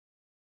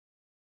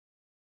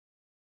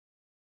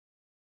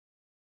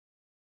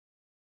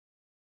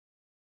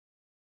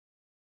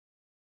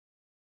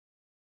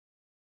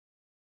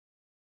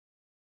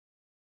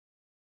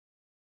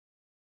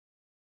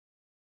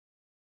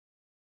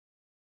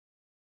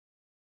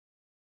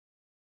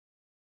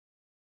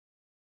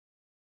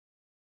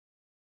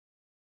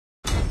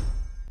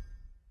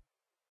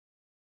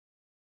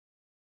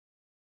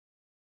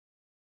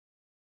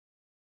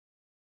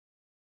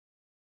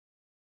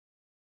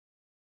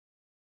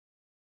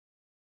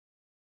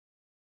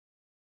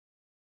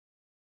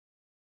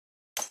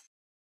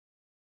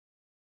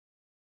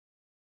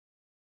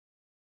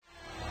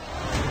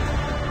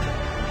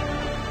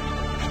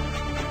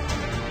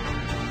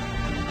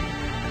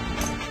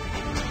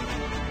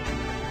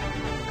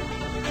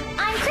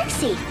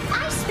easy.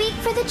 I speak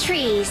for the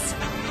trees.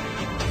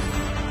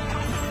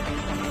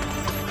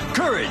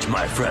 Courage,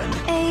 my friend.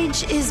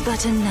 Age is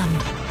but a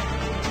number.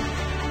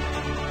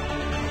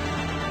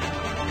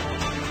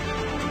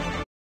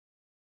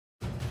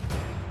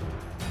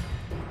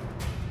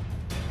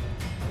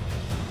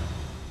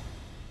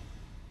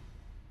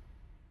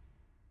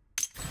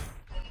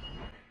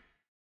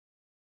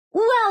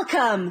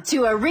 Welcome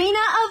to Arena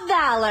of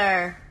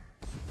Valor.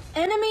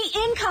 Enemy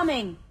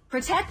incoming!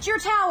 Protect your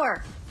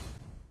tower!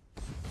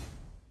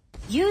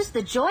 Use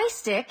the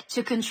joystick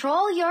to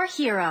control your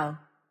hero.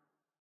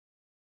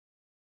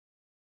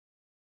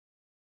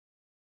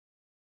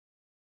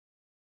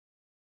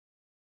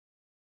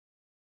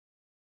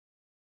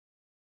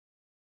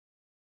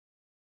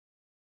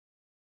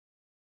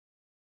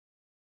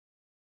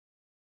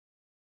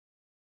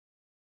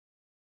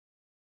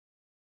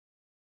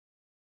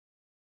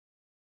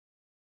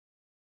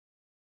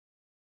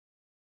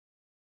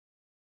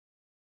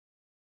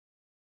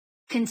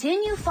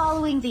 Continue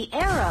following the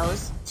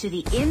arrows to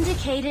the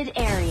indicated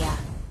area.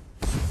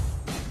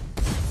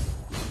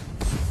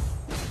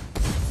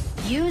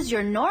 Use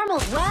your normal...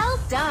 Well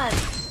done!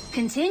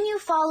 Continue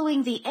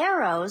following the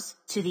arrows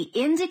to the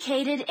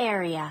indicated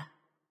area.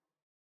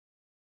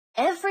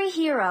 Every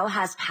hero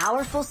has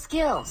powerful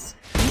skills.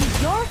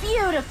 You're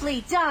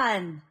beautifully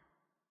done!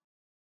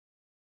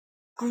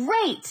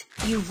 Great!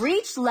 You've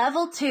reached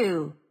level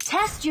 2.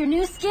 Test your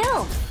new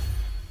skills.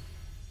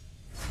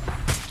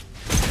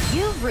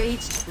 You've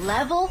reached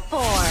level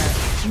 4.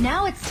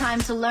 Now it's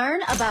time to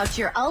learn about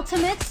your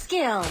ultimate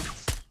skill.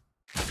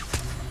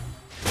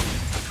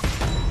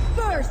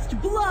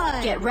 First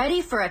blood! Get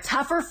ready for a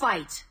tougher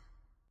fight.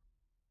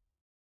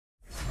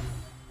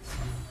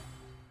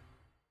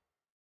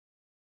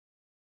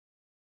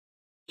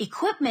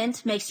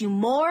 Equipment makes you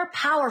more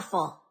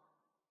powerful.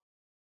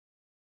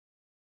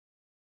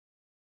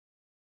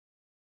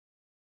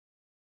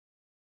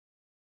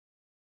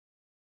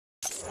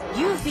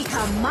 You've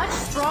become much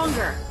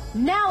stronger.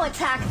 Now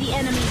attack the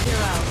enemy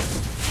hero.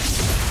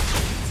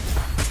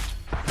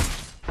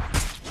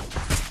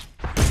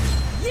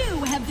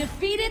 You have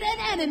defeated an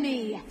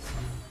enemy.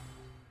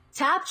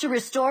 Tap to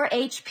restore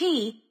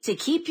HP to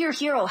keep your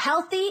hero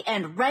healthy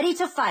and ready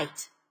to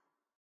fight.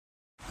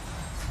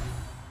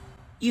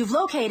 You've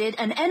located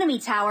an enemy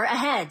tower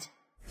ahead.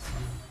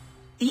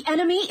 The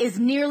enemy is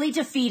nearly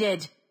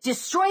defeated.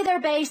 Destroy their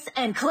base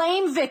and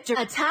claim victory.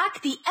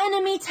 Attack the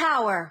enemy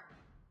tower.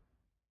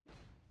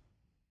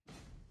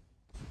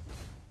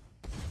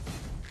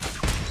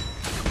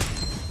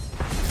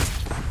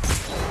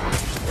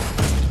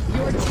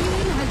 Your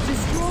team has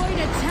destroyed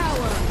a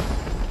tower.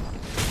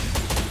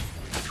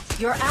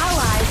 Your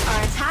allies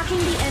are attacking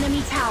the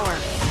enemy tower.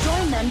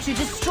 Join them to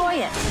destroy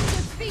it.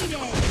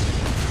 Defeated.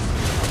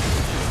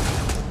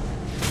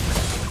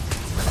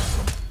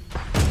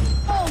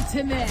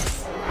 Ultimate.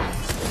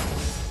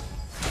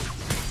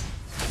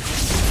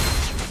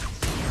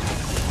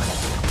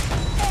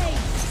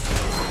 Ace.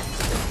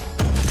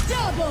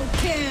 Double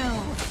kill.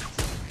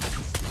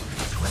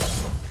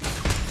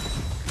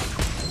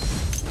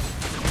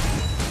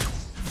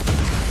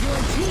 Your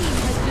team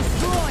has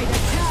destroyed a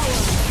tower.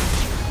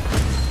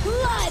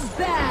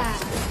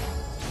 Bloodbath.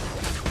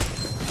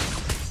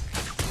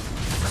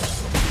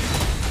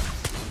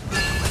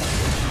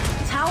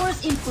 Towers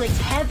inflict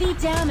heavy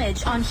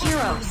damage on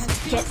heroes.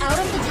 Get out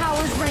of the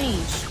tower's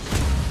range.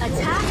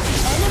 Attack the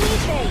enemy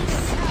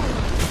base.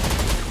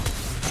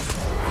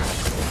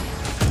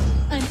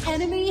 An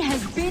enemy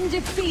has been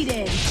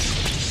defeated.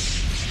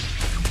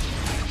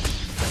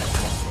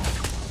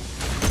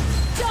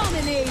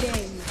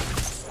 Dominating.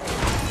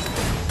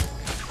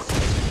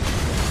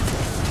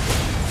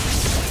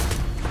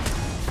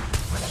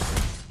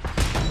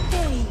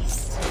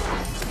 Ace.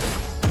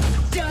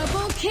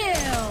 Double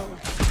kill.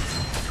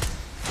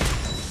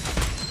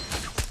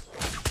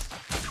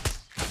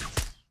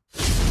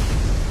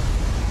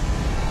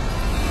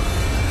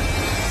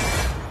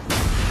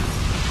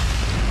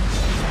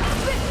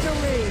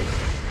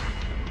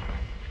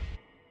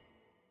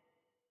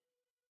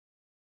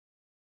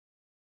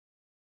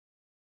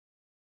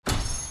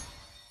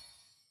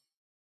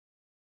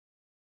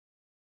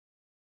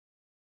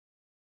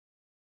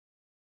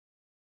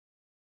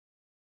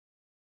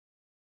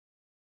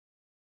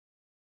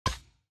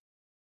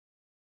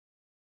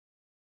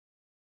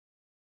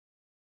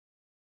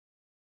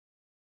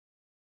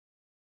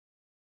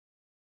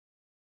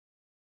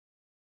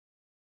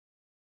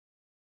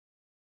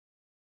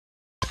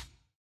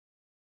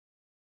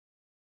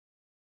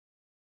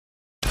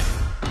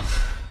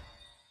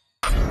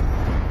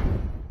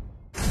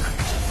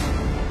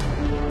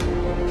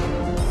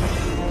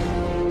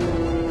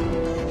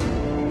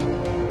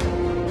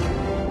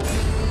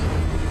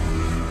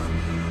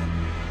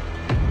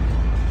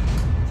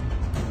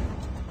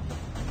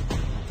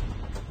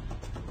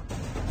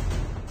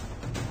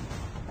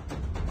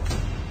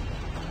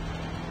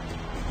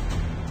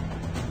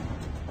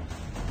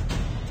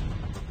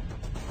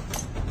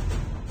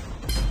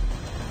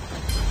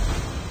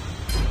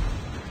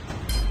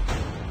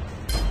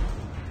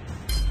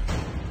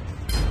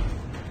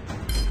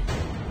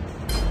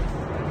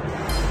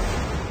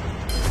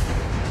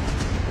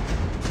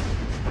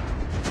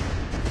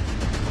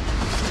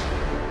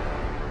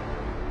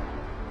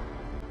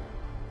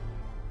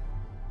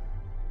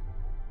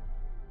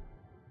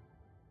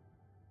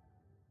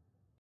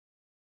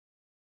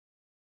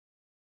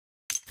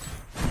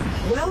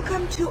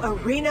 Welcome to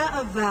Arena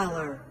of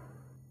Valor.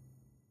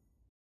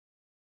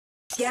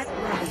 Get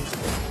ready.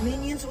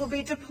 Minions will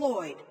be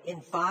deployed in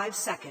 5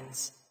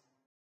 seconds.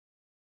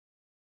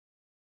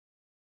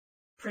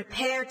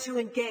 Prepare to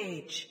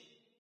engage.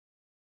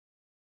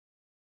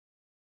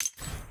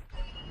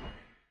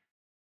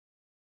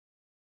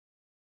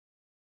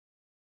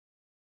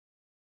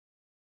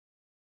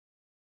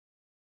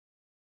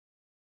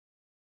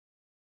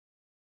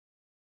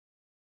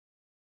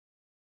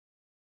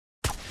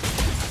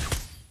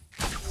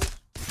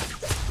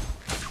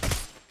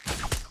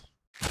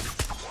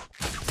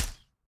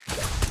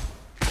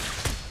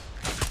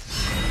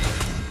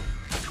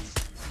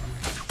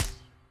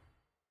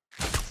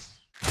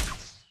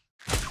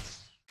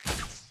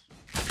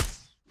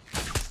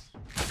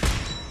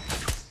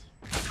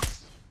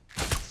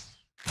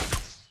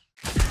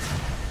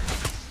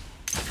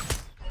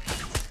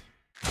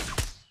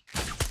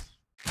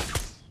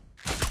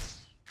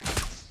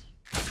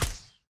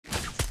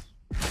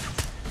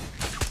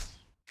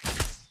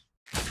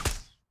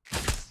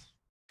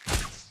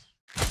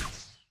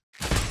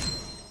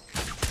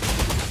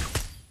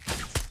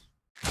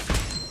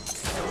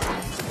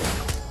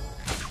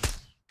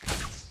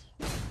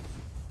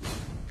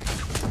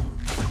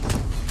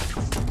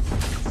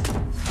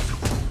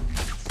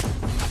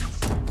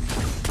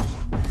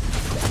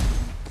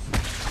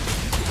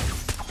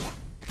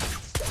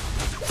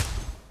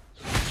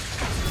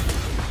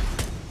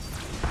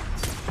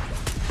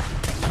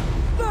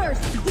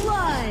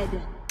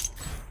 Blood!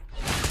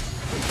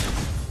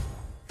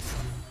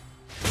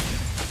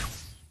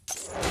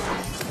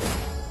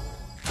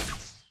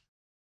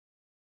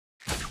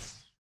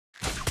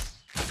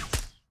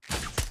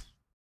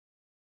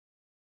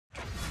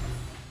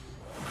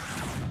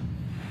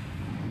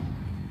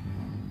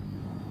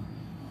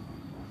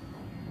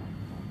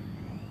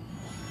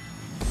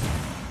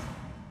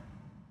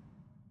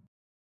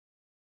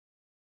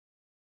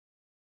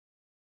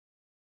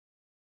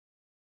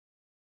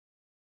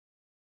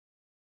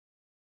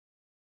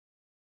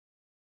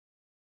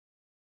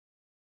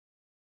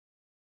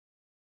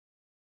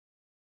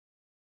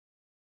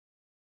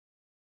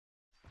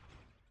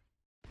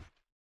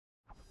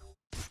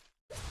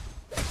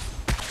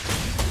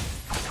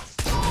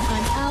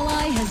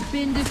 Has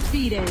been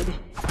defeated.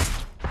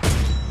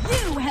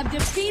 You have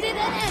defeated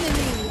an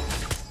enemy.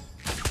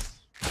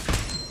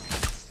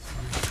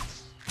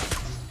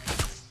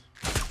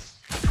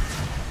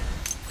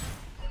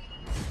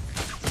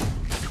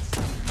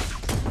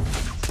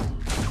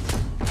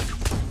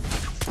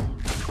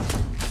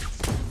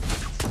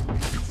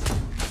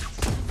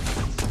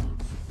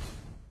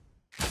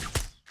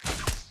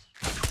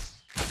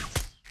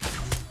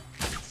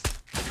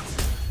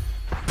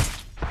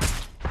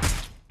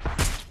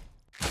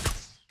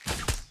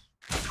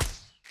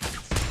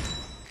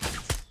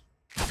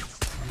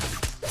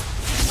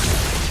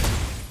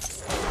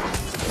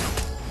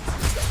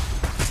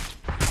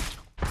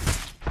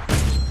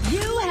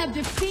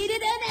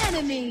 Defeated an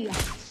enemy!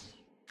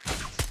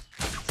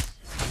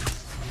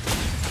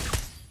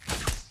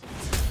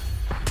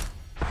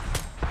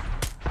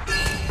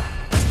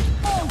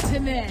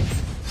 Ultimate!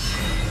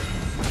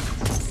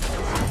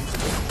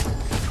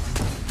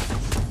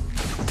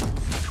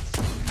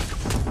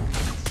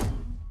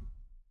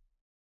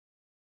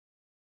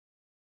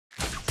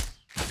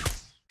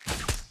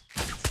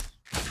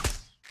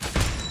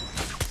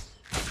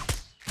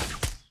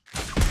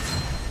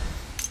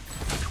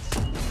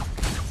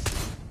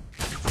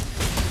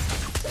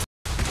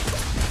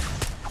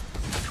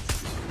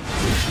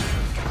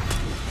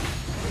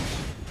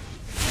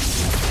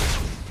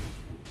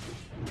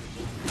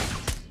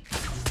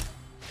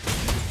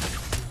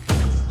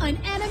 An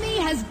enemy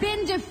has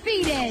been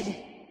defeated!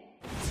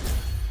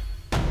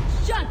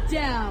 Shut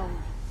down!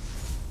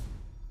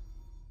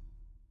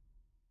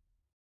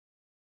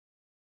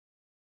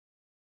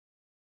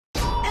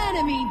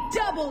 Enemy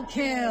double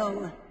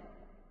kill!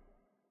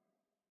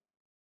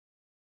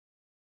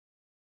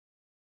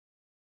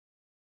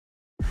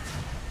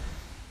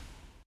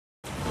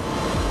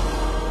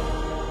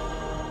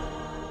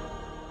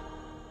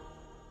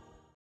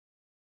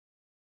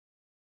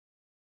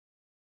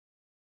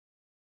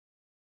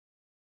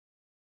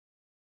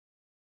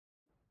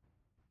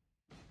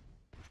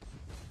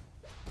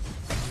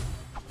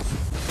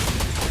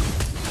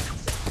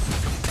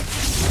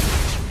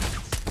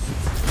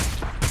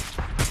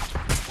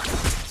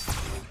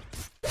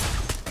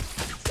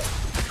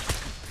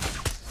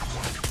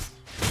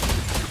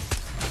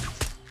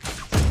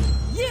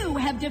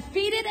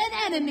 Defeated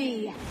an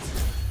enemy!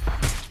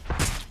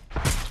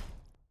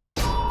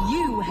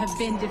 You have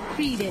been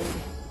defeated!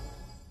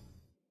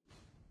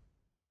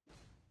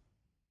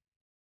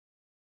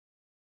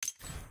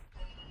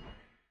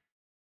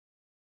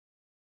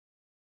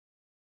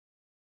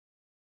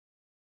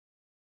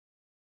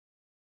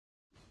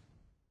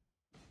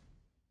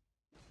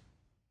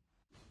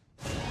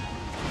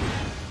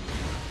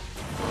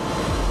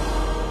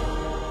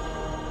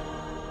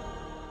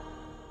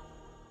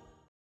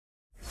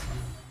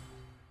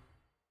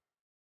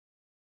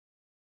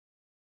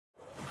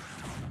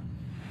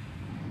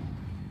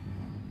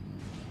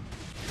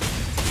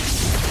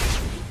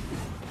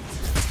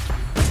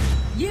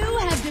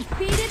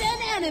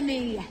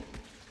 enemy!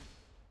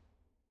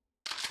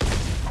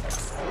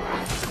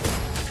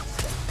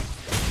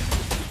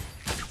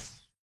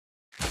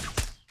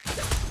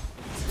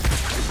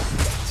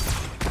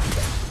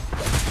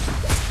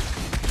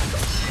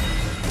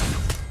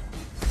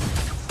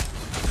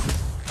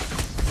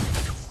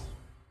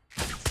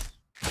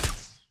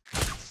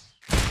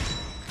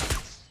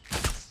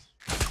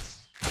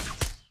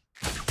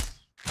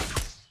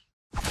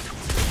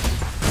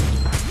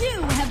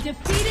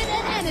 Defeated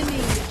an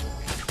enemy!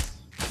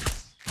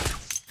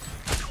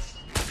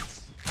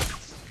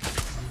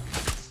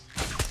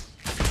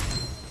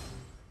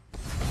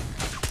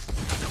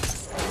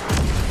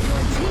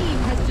 Your team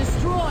has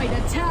destroyed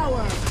a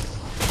tower!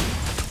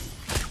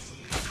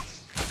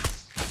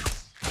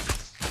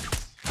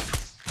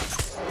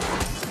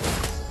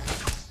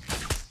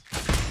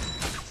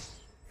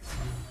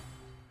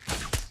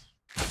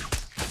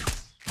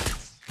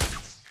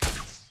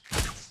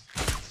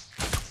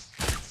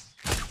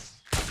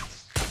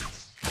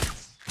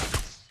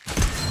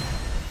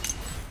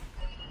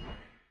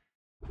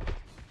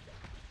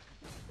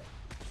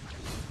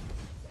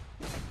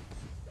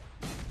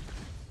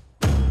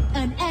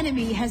 An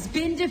enemy has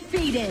been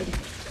defeated.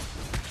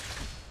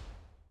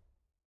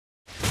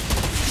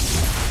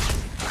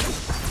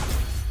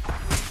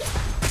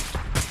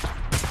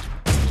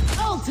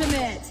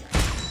 Ultimate!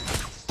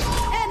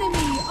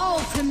 Enemy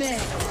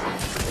ultimate!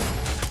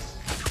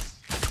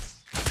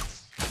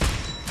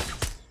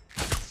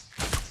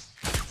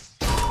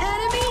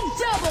 Enemy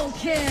double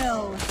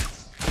kill!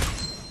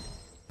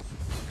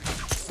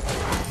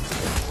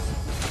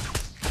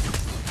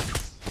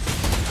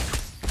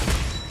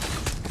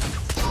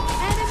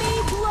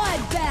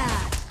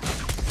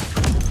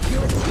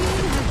 Your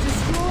team has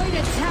destroyed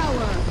a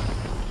tower.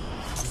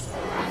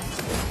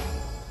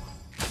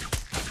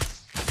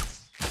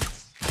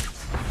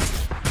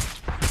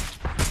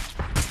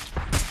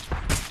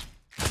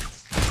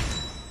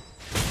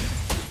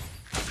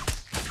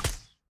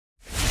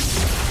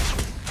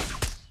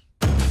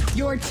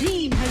 Your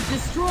team has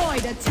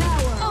destroyed a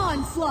tower.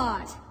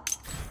 Onslaught!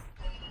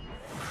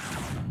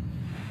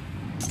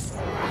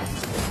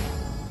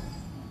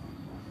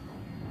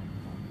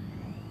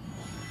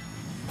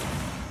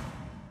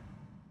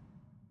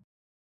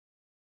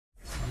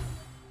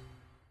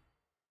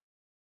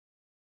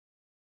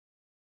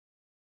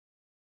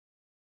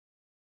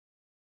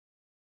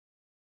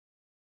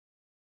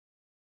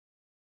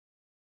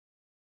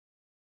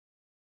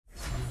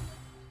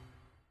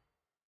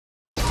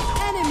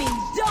 Enemy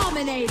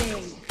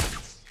dominating!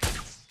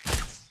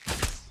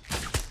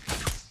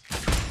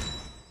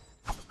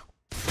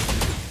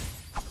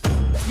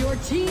 Your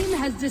team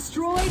has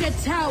destroyed a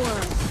tower!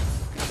 Your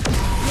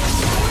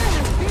tower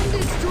has been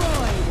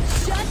destroyed!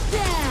 Shut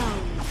down!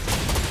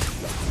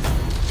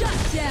 Shut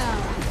down!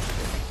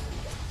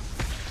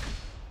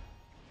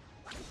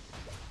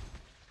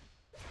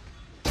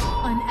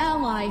 An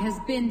ally has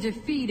been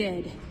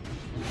defeated.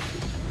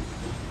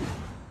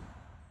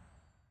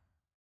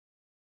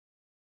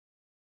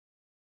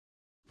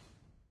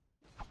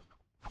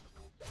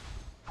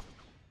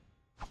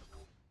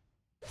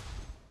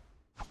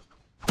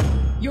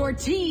 Your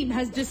team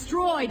has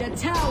destroyed a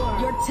tower!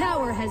 Your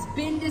tower has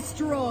been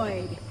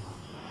destroyed!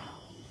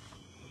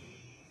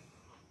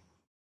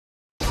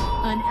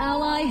 An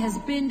ally has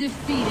been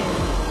defeated!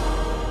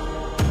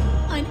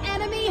 An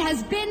enemy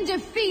has been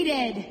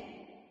defeated!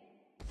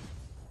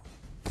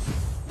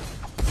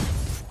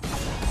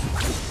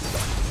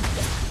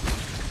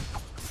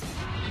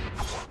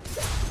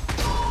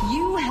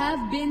 You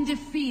have been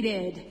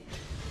defeated!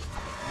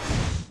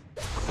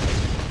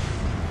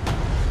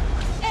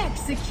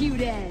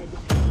 Executed!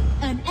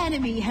 An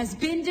enemy has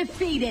been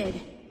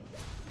defeated!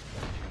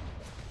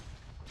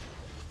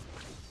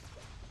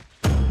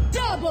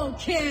 Double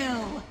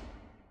kill!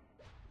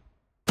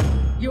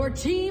 Your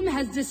team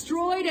has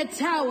destroyed a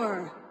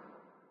tower!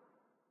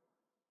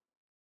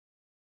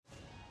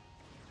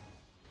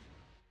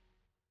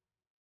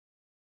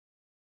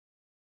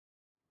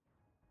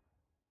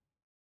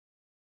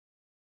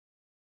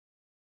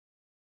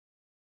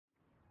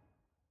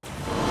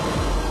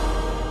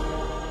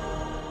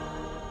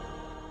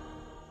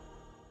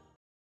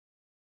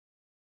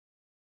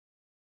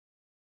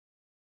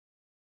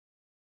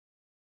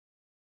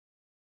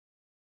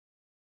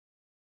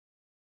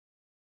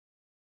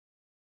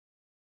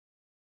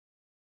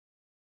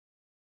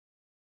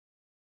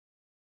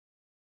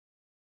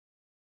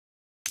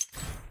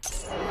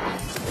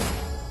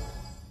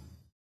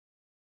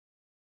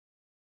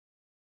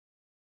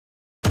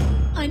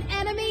 An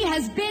enemy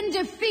has been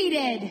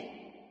defeated!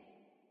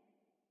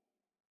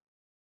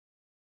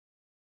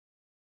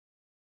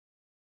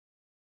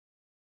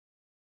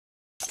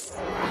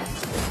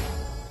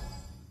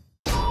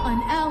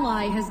 An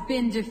ally has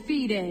been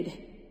defeated.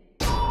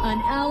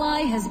 An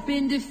ally has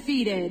been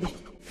defeated.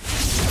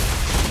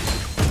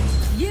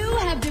 You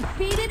have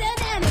defeated an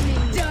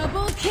enemy!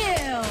 Double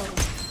kill!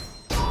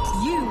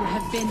 You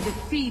have been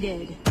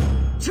defeated.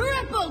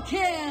 Triple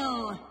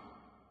kill!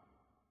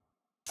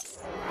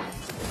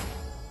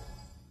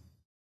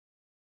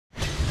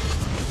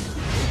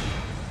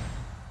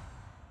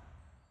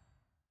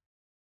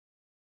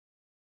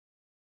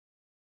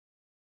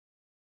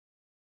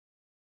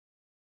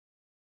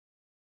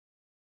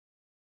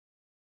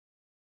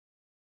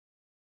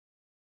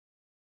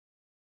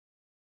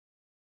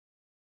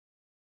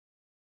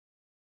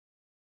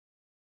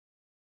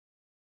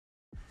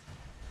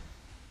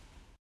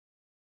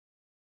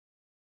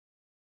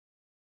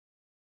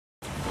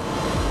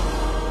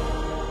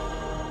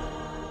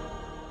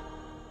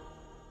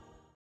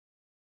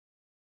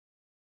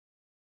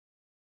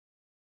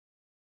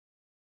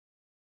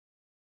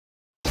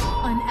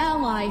 An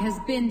ally has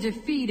been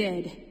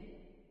defeated.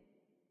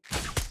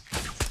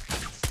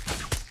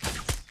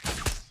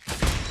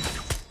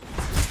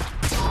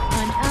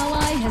 An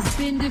ally has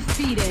been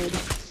defeated.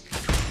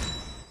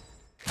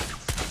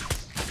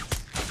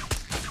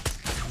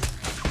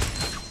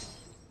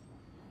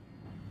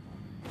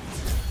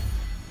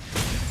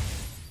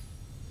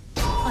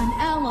 An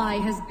ally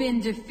has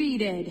been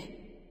defeated.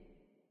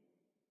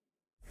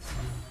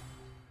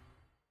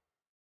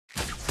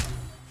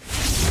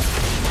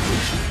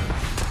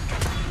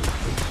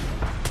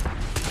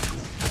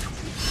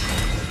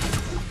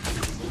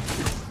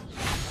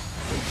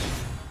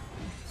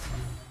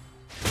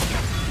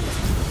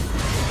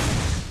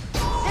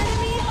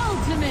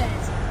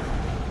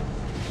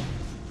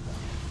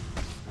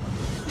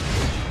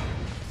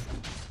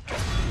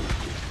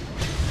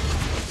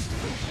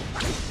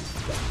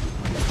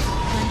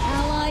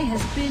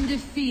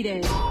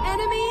 Defeated.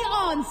 Enemy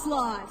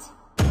onslaught.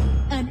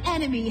 An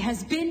enemy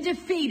has been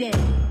defeated.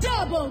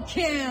 Double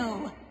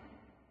kill.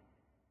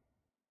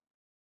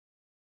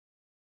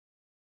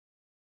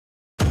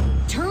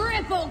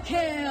 Triple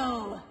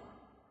kill.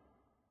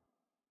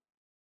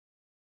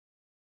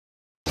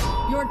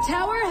 Your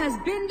tower has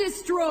been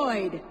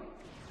destroyed.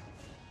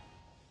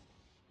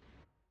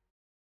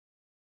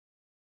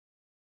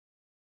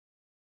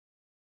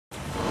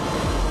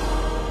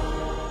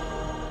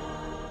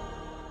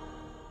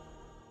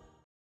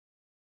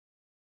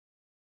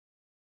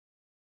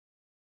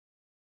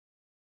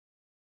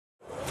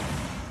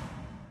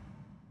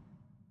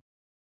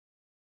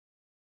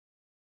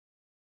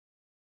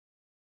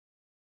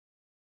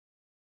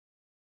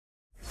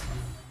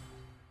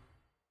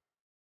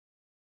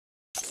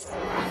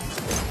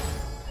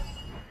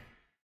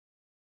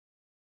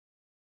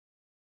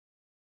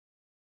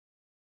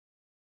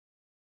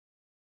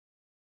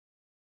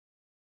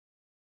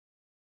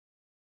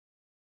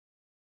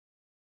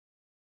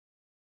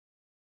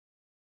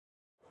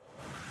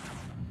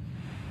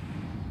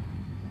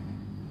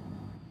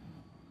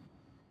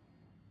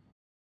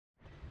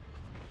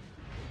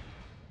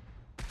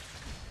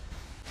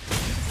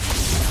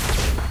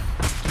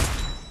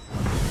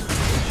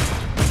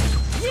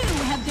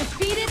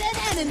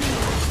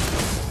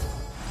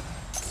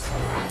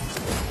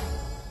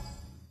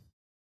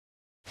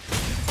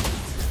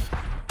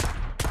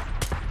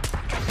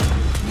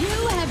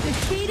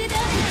 Defeated an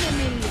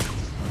enemy!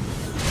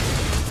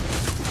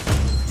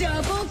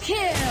 Double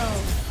kill!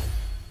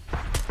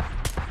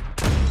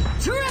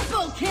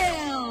 Triple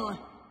kill!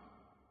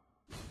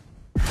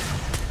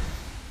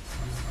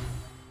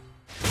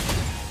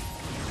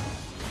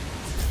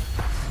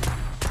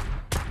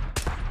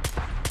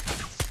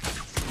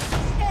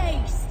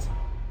 Aced!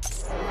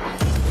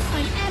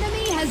 An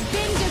enemy has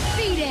been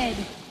defeated!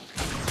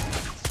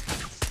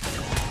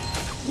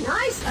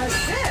 Nice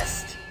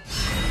assist!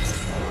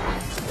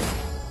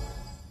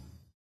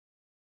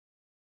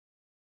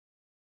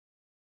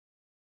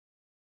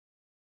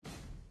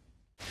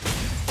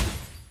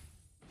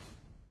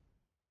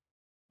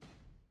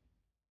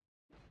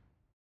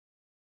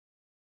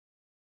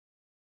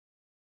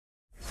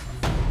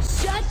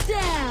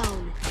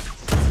 Down!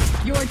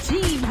 Your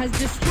team has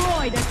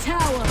destroyed a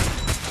tower!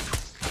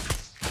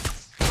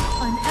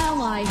 An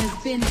ally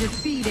has been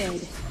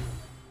defeated.